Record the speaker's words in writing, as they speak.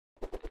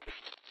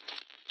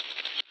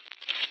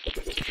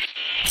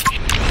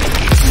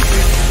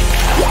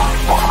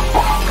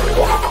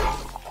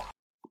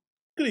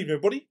Good evening,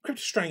 everybody.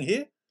 Crypto Strain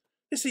here.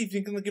 This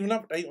evening, I'm going to give an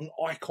update on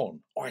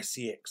Icon,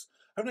 ICX.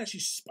 I haven't actually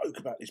spoke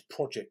about this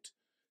project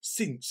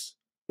since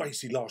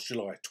basically last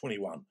July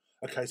 21.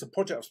 Okay, it's a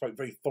project I've spoken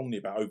very fondly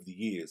about over the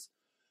years.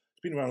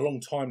 It's been around a long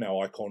time now,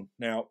 Icon.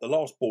 Now, the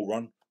last bull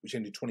run, which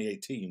ended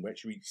 2018, we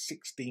actually reached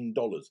 $16.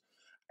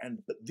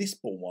 But this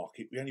bull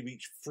market, we only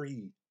reached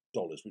 $3,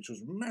 which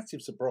was a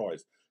massive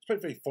surprise. I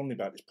spoke very fondly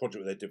about this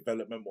project, their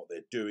development, what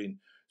they're doing,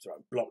 so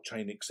like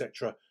blockchain,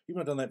 etc. Even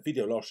when I done that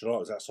video last July, I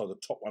was outside the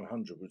top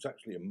 100, which was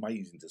actually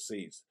amazing to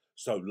see. It's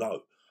so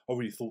low. I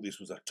really thought this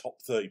was a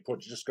top 30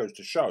 project. It just goes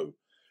to show,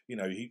 you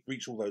know, he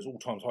reached all those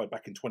all-time high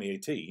back in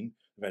 2018.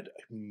 They've had a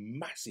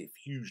massive,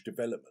 huge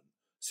development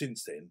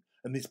since then.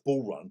 And this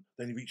bull run,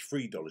 then he reached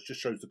 $3.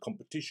 Just shows the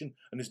competition,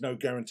 and there's no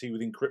guarantee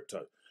within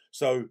crypto.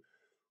 So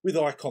with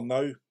Icon,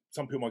 though,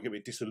 some people might get a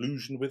bit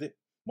disillusioned with it,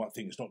 might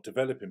think it's not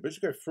developing, but as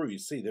you go through, you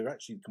see they're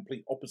actually the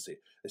complete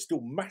opposite. There's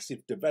still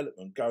massive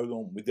development going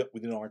on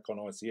within Icon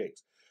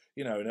ICX.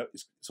 You know, and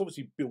it's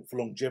obviously built for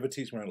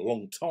longevity. It's around a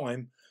long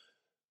time.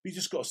 But you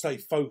just got to stay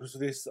focused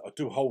with this. I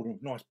do hold a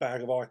nice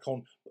bag of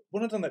Icon.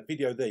 When I've done that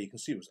video there, you can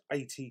see it was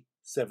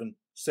 87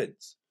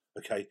 cents.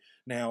 Okay,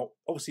 now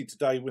obviously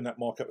today when that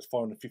market was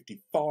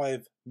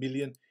 555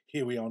 million,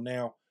 here we are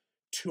now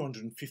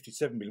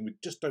 257 million with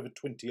just over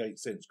 28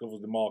 cents.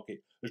 Because the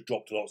market has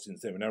dropped a lot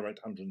since then. We're now at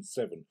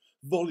 107.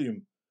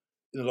 Volume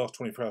in the last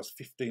 24 hours,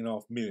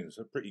 15.5 million,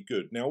 so pretty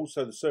good. Now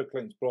also the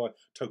circulating supply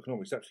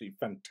tokenomics is absolutely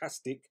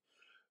fantastic.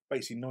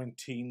 Basically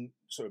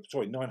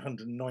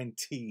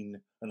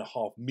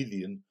 919.5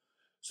 million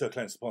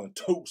circulating supply, and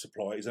total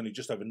supply is only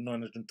just over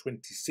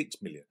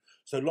 926 million.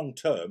 So long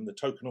term, the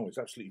tokenomics is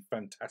absolutely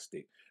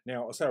fantastic.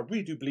 Now I say I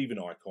really do believe in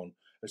Icon.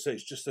 I say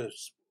it's just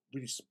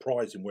really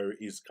surprising where it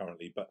is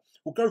currently, but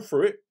we'll go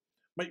through it.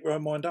 Make your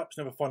own mind up. It's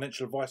never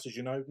financial advice, as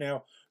you know.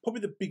 Now, probably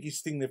the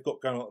biggest thing they've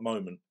got going on at the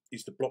moment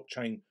is the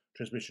blockchain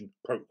transmission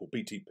protocol,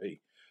 BTP.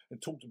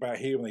 And talked about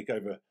here when they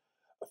gave a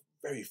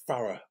very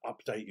thorough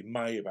update in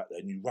May about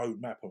their new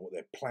roadmap and what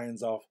their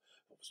plans are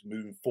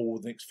moving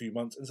forward the next few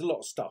months. And there's a lot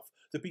of stuff.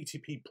 The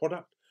BTP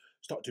product,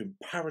 start doing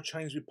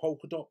parachains with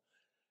Polkadot,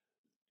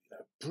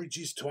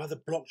 bridges to other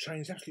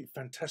blockchains. Absolutely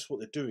fantastic what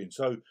they're doing.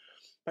 So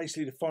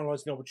basically, they're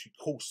finalising the arbitrary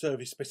call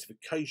service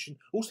specification.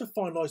 Also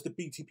finalised the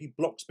BTP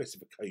block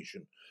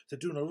specification. So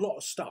doing a lot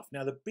of stuff.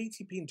 Now, the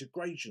BTP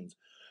integrations,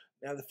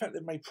 now the fact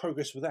they've made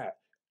progress with that,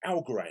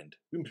 Algorand,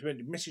 we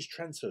implemented message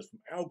transfers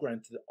from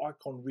Algorand to the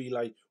Icon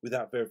relay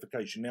without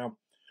verification. Now,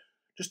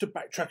 just to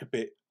backtrack a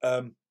bit,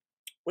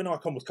 when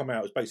Icon was coming out,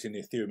 it was basically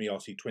an Ethereum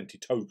ERC20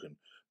 token,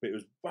 but it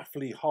was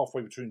roughly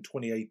halfway between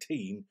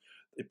 2018,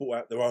 they brought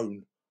out their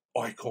own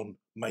Icon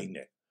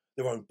mainnet,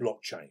 their own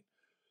blockchain.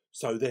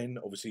 So then,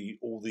 obviously,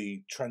 all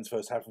the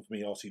transfers happened from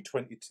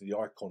ERC20 to the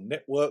Icon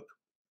network.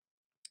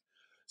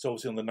 So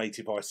obviously on the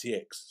native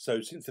ICX.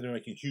 So since then, they're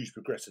making huge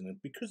progression.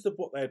 And because of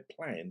what they had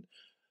planned,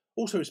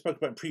 also we spoke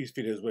about in previous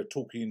videos, we're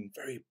talking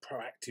very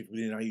proactive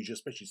within Asia,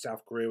 especially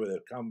South Korea, where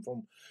they've come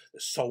from.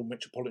 The Seoul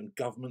metropolitan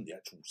government, the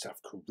actual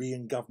South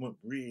Korean government,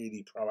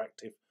 really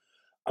proactive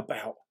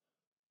about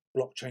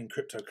blockchain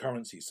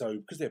cryptocurrency. So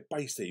because they're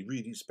based there, you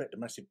really expect a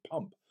massive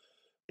pump.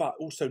 But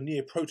also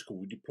Near Protocol,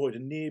 we deployed a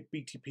Near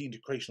BTP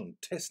integration on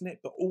testnet,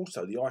 but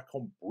also the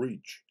Icon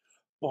Bridge,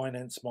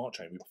 BINANCE Smart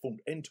Chain. We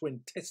performed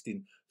end-to-end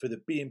testing for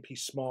the BNP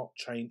Smart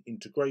Chain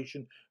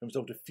integration and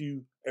resolved a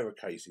few error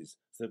cases.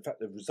 So the fact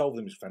they've resolved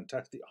them is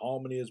fantastic.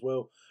 Harmony as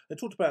well. They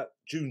talked about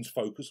June's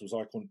focus was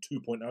Icon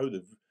 2.0.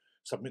 They've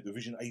submitted the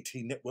Vision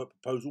 18 network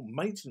proposal,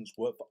 maintenance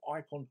work for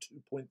Icon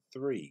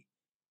 2.3.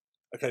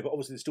 Okay, but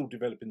obviously they're still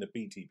developing the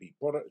BTP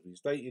product, as we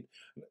stated,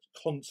 and that's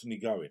constantly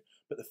going.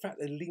 But the fact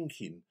they're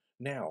linking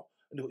now,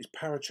 and they've got these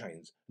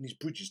parachains and these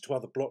bridges to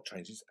other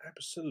blockchains is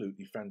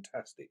absolutely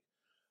fantastic.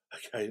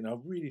 Okay, and I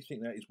really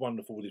think that is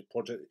wonderful with this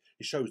project.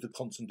 It shows the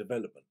constant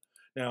development.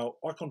 Now,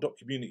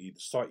 icon.community, the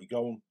site you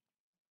go on,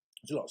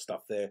 there's a lot of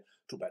stuff there.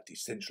 Talk about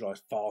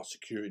decentralized, fast,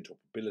 secure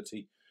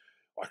interoperability.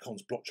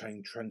 Icon's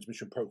blockchain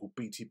transmission protocol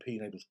BTP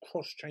enables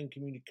cross-chain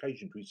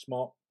communication between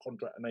smart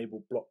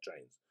contract-enabled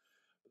blockchains.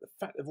 But the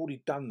fact they've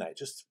already done that,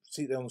 just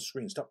see it there on the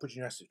screen, start putting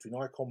your assets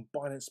between Icon,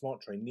 Binance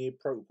Smart Chain, Near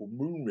Protocol,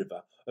 Moon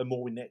River, and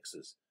more in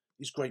Nexus.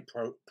 It's great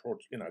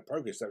progress,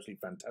 is absolutely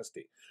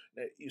fantastic.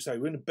 Now, you say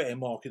we're in a bear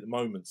market at the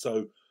moment, so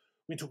when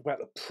we talk about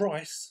the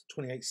price,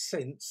 28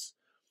 cents,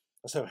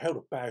 I say I've held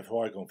a bag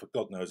for Icon for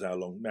God knows how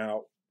long.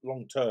 Now,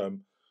 long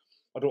term,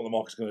 I don't know what the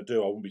market's going to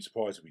do. I wouldn't be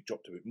surprised if we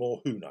dropped a bit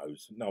more. Who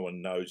knows? No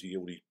one knows. You hear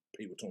all these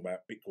people talking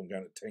about Bitcoin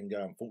going to 10K.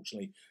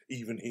 Unfortunately,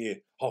 even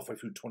here, halfway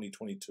through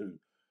 2022,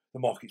 the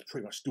market's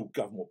pretty much still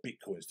governed what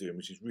Bitcoin's doing,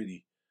 which is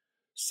really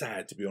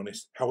sad, to be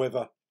honest.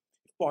 However,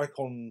 if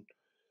Icon,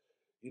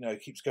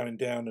 keeps going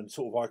down and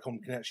sort of Icon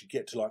can actually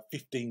get to like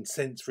 15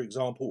 cents, for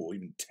example, or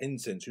even 10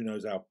 cents, who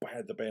knows how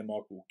bad the bear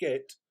market will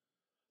get,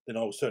 then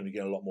I will certainly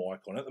get a lot more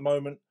Icon. At the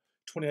moment,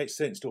 28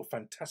 cents, still a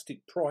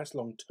fantastic price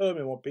long term,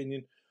 in my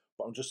opinion,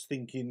 but I'm just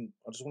thinking,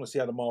 I just want to see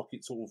how the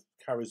market sort of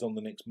carries on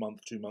the next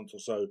month, 2 months or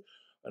so,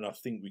 and I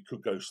think we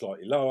could go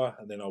slightly lower,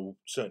 and then I will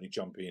certainly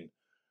jump in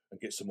and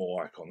get some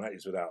more Icon. That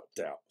is without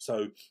doubt.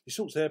 So he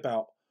talks there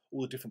about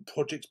all the different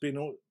projects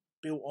being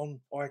built on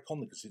Icon,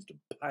 the consistent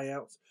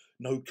payouts,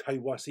 no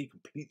KYC,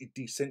 completely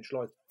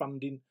decentralized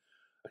funding.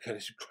 Okay,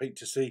 this is great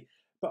to see.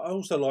 But I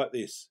also like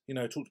this, you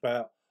know, it talks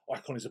about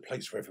Icon is a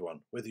place for everyone,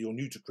 whether you're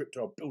new to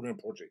crypto or building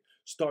a project.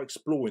 Start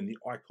exploring the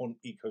Icon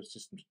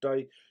ecosystem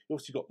today. You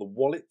obviously got the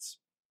wallets.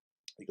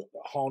 You got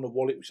the HANA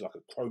wallet, which is like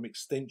a Chrome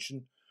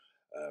extension.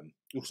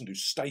 You also do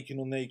staking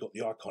on there. You got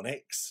the Icon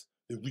X,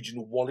 the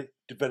original wallet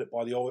developed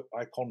by the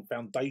Icon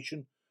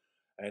Foundation.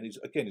 And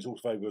it's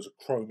also available as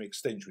a Chrome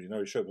extension. You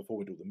know, I showed before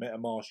we do the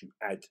MetaMask, you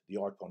add the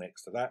Icon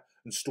X to that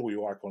and store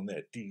your Icon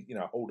there. You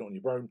know, hold it on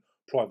your own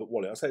private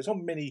wallet. I say it's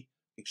on many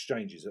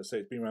exchanges. I say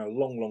it's been around a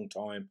long, long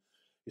time.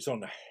 It's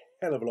on a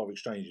hell of a lot of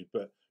exchanges,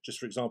 but just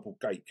for example,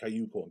 Gate,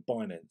 KuCoin,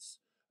 Binance,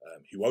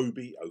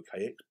 Huobi,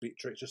 OKX,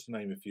 Bittrex, just to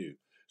name a few.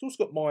 It's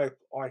also got my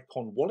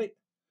Icon wallet,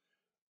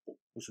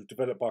 which was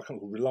developed by a company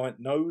called Reliant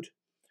Node.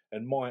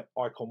 And my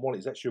Icon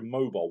wallet is actually a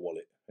mobile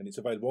wallet, and it's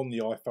available on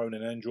the iPhone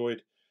and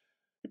Android.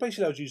 It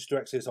basically allows users to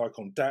access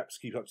Icon dApps,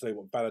 keep up to date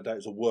what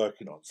validators are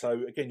working on.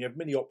 So again, you have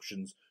many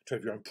options to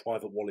have your own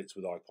private wallets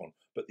with Icon.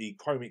 But the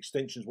Chrome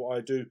extension is what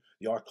I do.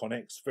 The Icon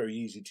X, very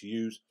easy to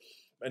use.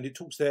 And it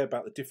talks there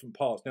about the different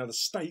parts. Now the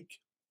stake,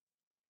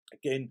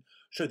 again,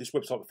 showed this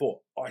website before,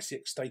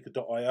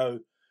 ICXstaker.io.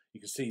 You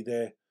can see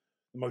there,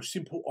 the most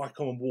simple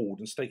Icon award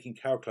and staking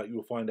calculator you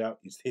will find out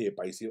is here,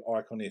 basically,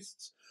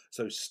 Iconists.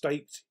 So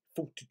staked,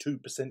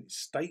 42% is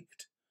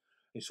staked.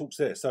 It talks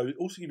there. So it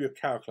also gives you a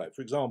calculator.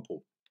 For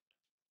example,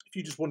 if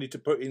you just wanted to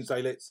put in,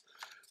 say, let's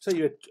say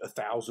you had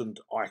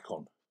 1,000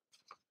 Icon.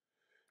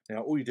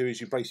 Now, all you do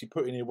is you basically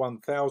put in here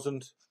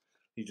 1,000,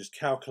 you just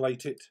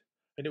calculate it,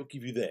 and it'll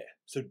give you there.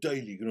 So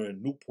daily, you're going to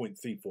earn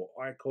 0.34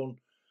 Icon,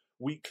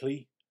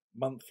 weekly,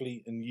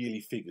 monthly, and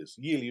yearly figures.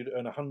 Yearly, you'd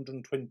earn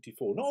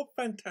 124. Not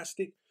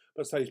fantastic,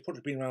 but say this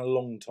project's been around a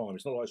long time.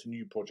 It's not like it's a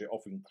new project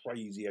offering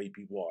crazy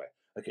APY.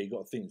 Okay, you've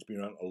got to think it's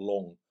been around a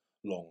long,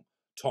 long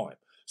time.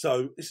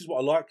 So this is what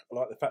I like. I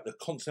like the fact they're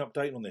constantly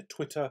updating on their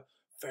Twitter,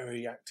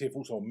 very active,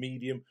 also on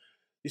Medium.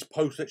 This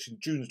post actually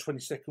June the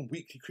 22nd,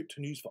 weekly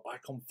crypto news for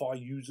Icon FI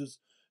users.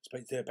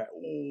 It's there about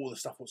all the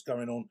stuff what's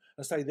going on.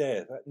 And stay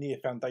there, that Near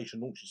Foundation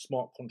launches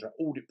smart contract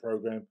audit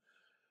program,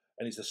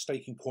 and it's a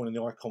staking coin in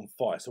the Icon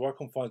FI. So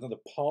Icon FI is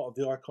another part of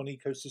the Icon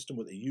ecosystem,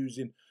 what they're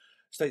using.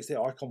 States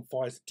there, Icon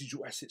FI is a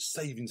digital asset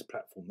savings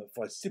platform that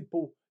provides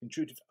simple,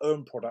 intuitive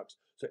earn products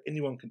so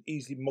anyone can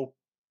easily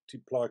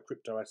multiply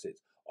crypto assets.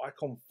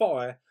 Icon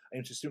FI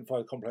aims to simplify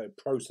the complicated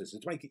processes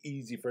to make it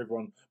easy for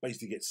everyone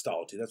basically to get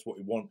started. That's what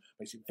we want.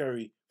 Makes it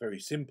very, very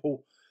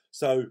simple.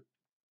 So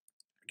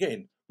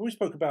again, when we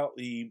spoke about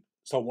the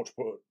Southern Watch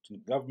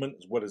government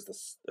as well as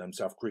the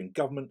South Korean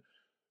government,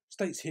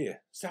 states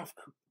here, South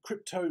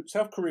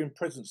Korean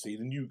presidency,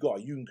 the new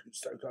guy, Yoon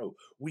Suk-yeol,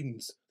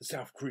 wins the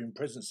South Korean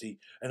presidency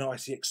and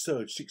ICX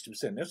surged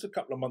 60%. That's a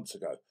couple of months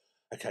ago.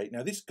 Okay,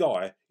 now this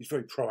guy is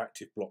very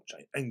proactive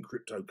blockchain and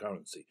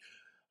cryptocurrency.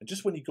 And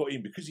just when he got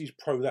in, because he's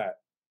pro that,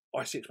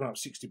 ICX went up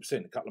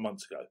 60% a couple of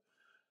months ago.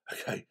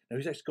 Okay, now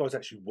this guy's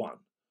actually won.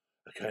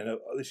 Okay, now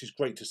this is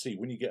great to see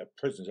when you get a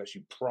president who's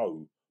actually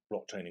pro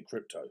blockchain and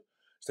crypto.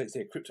 States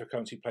there,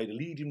 cryptocurrency played a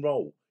leading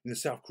role in the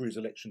South Korea's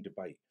election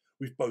debate,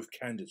 with both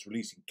candidates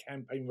releasing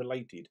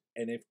campaign-related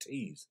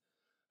NFTs.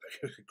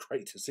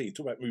 Great to see.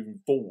 Talk about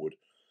moving forward.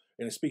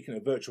 In a speaking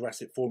at a virtual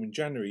asset forum in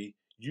January,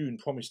 Yoon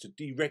promised to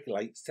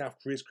deregulate South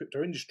Korea's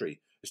crypto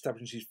industry,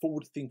 establishing his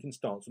forward-thinking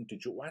stance on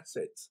digital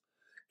assets.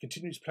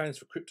 Continuing his plans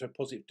for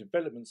crypto-positive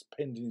developments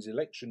pending his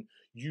election,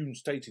 Yoon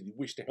stated he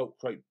wished to help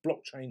create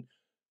blockchain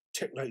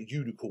tech-related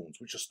unicorns,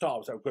 which are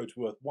startups that will grow to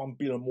worth $1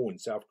 billion more in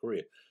South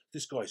Korea.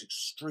 This guy is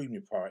extremely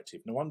proactive.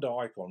 No wonder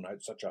Icon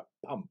had such a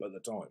pump at the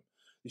time.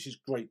 This is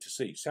great to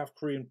see. South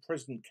Korean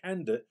president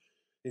candidate,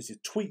 there's a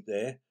tweet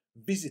there,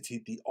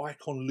 visited the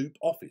Icon Loop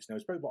office. Now,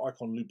 we spoke about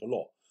Icon Loop a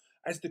lot.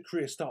 As the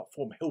Korea Start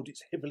Forum held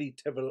its heavily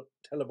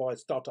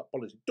televised startup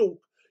policy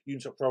talk,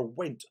 Yoon Suk-yeol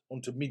went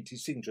on to mint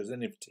his signature as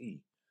NFT.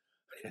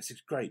 Yes,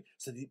 it's great.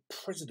 So the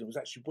president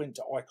went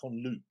to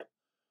Icon Loop.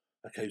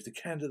 Okay, he was the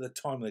candidate at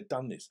the time they'd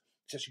done this.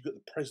 He's actually got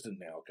the president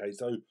now. Okay,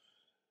 so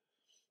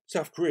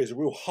South Korea is a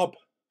real hub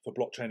for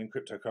blockchain and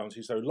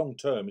cryptocurrency. So long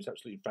term, it's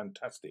absolutely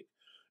fantastic.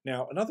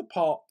 Now, another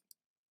part,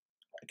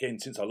 again,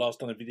 since I last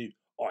done a video,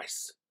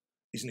 ICE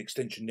is an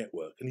extension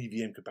network, an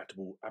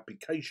EVM-compatible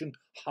application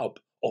hub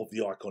of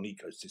the Icon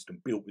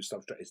ecosystem built with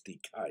Substrate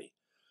SDK.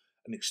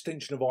 An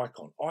extension of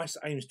Icon. ICE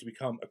aims to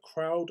become a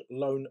crowd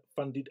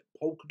loan-funded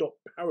Polkadot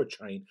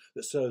parachain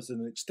that serves as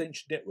an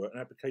extension network and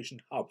application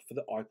hub for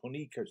the Icon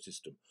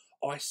ecosystem.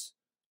 ICE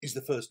is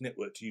the first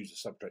network to use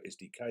the Substrate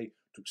SDK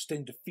to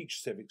extend the feature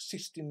set of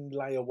existing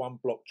layer 1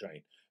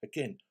 blockchain.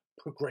 Again,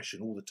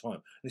 progression all the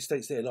time. And it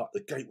states there like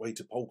the gateway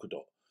to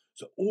Polkadot.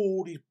 So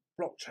all these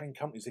blockchain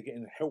companies are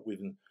getting help with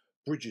and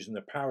bridges and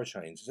the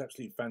parachains is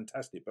absolutely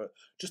fantastic. But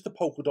just the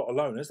Polkadot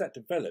alone, as that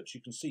develops,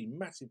 you can see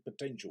massive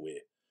potential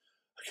here.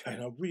 Okay,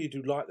 and I really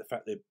do like the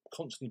fact they're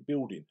constantly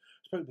building.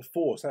 I spoke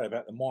before, say,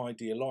 about the My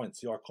ID Alliance,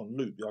 the Icon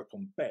Loop, the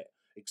Icon Bet,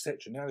 etc.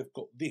 Now they've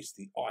got this,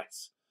 the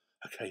ICE.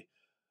 Okay,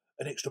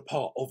 an extra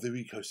part of their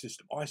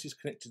ecosystem. ICE is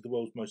connected to the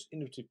world's most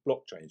innovative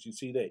blockchains. You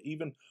see there,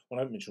 even one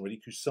I haven't mentioned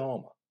already,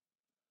 Kusama.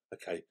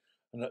 Okay,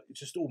 and it's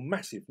just all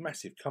massive,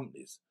 massive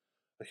companies.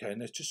 Okay,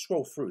 and let's just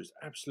scroll through. It's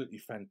absolutely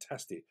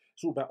fantastic.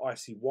 It's all about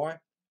ICY,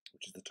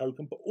 which is the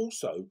token, but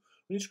also when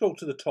you scroll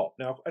to the top.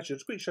 Now, actually,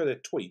 let's quickly show their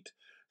tweet.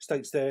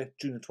 States there,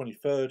 June the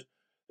 23rd.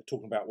 They're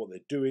talking about what they're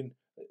doing.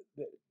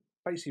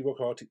 Basically,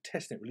 Rocket Arctic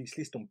testnet release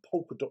list on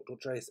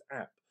Polkadot.js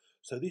app.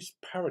 So this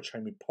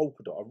parachain with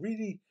Polkadot, I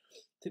really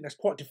think that's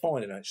quite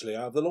defining, actually.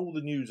 Out of all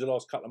the news the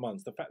last couple of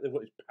months, the fact they've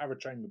got this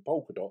parachain with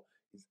Polkadot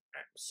is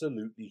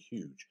absolutely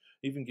huge.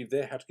 Even give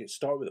there how to get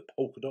started with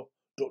a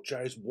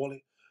Polkadot.js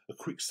wallet, a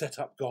quick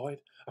setup guide.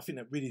 I think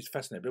that really is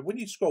fascinating. But when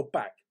you scroll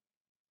back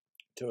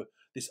to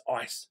this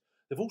ICE,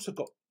 they've also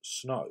got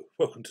Snow.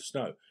 Welcome to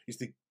Snow. It's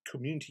the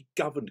community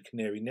governed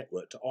canary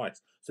network to ICE.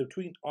 So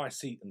between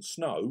IC and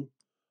Snow,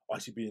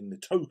 IC being the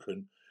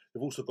token,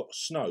 they've also got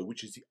Snow,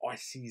 which is the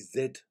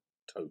ICZ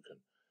token.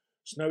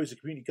 Snow is a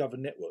community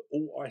governed network.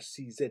 All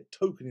ICZ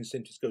token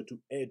incentives go to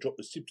airdrop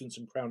recipients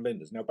and crown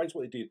lenders. Now,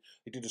 basically what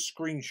they did a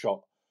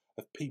screenshot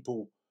of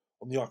people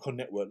on the Icon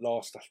network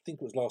I think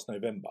it was last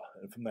November,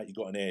 and from that you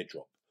got an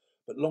airdrop.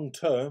 But long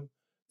term,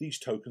 these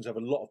tokens have a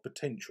lot of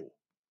potential.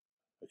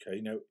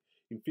 Okay, now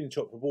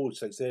Infinitop Reward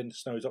states then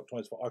Snow is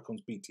optimized for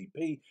Icon's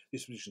BTP.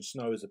 This positions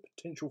Snow as a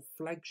potential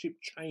flagship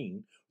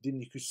chain within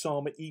the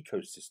Kusama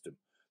ecosystem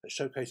that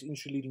showcase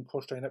industry-leading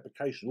cross-chain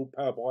applications, all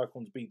powered by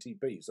Icon's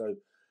BTP. So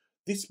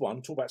this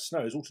one, talk about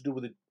Snow, is all to do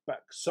with the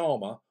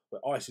Kusama,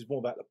 where ICE is more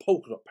about the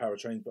Polkadot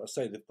parachains, but I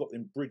say they've got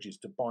them bridges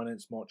to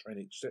BINANCE, Smart Chain,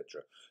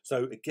 etc.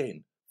 So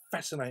again,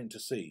 fascinating to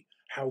see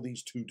how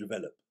these two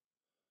develop.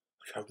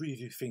 I really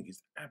do think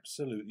it's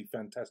absolutely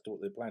fantastic what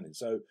they're planning.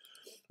 So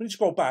when you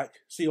scroll back,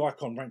 see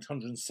Icon ranked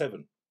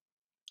 107.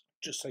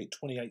 Just say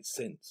 28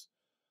 cents.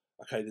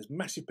 Okay, there's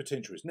massive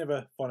potential. It's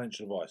never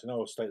financial advice. I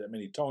know I've stated that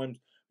many times.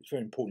 It's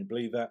very important to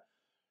believe that.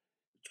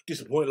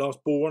 Disappointed last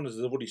bull run, as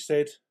I've already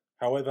said.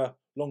 However,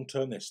 long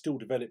term, they're still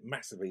developed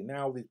massively.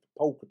 Now the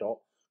Polkadot,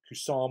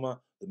 Kusama,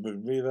 the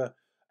Moon River,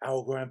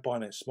 Algorand,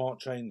 Binance Smart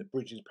Chain, the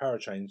bridges,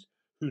 parachains,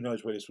 who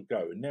knows where this will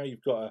go. And now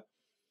you've got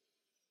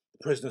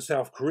the president of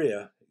South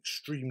Korea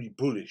extremely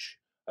bullish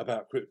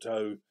about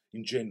crypto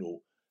in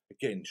general.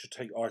 Again, should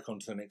take Icon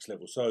to the next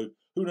level. So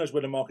who knows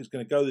where the market's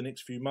going to go the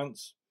next few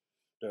months.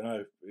 Don't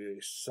know.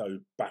 It's so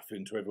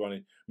baffling to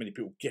everyone. Many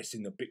people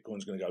guessing that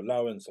Bitcoin's going to go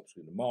lower and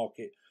subsequently the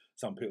market.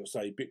 Some people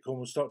say Bitcoin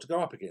will start to go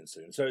up again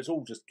soon. So it's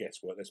all just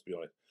guesswork, let's be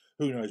honest.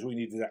 Who knows? All we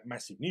need is that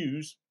massive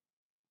news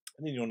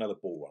and then you're another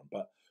bull run.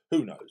 But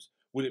who knows?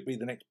 Will it be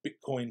the next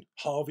Bitcoin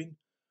halving?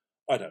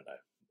 I don't know.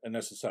 And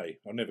as I say,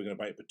 I'm never going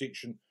to make a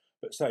prediction.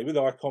 But say, with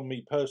Icon,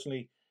 me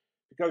personally,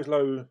 if it goes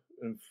low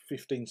than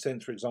 15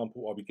 cents, for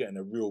example, I'll be getting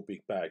a real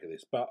big bag of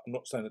this. But I'm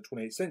not saying that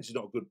 28 cents is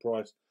not a good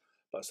price.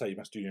 But I say you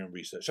must do your own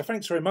research. So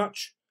thanks very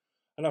much.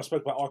 I know I've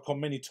spoken about Icon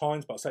many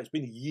times, but I say it's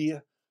been a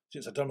year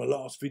since I've done my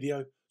last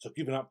video. So I've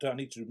given an update. I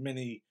need to do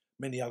many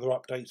other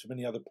updates for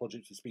many other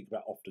projects we speak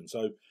about often.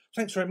 So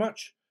thanks very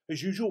much.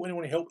 As usual,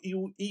 anyone want to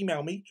help,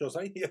 email me, shall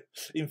I say,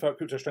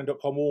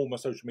 info@cryptostrand.com, or my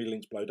social media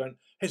links below. Don't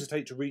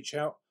hesitate to reach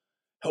out.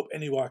 Help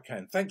any way I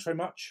can. Thanks very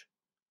much.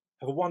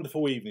 Have a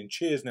wonderful evening.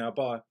 Cheers now.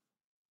 Bye.